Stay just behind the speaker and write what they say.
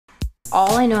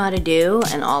All I know how to do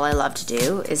and all I love to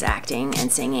do is acting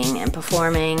and singing and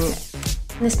performing.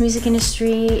 This music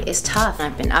industry is tough.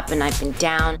 I've been up and I've been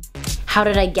down. How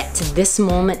did I get to this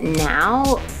moment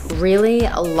now? Really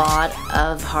a lot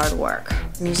of hard work.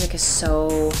 Music is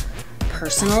so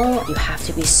personal. You have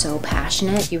to be so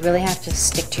passionate. You really have to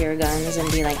stick to your guns and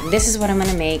be like, this is what I'm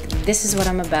gonna make, this is what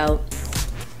I'm about,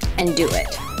 and do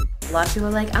it. A lot of people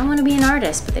are like, I want to be an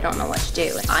artist, but they don't know what to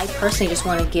do. I personally just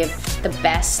want to give the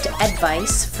best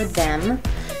advice for them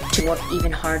to work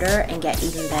even harder and get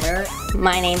even better.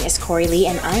 My name is Cory Lee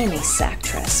and I am a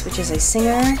sactress, which is a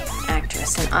singer,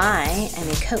 actress, and I am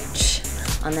a coach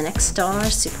on the Next Star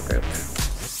SuperGroup.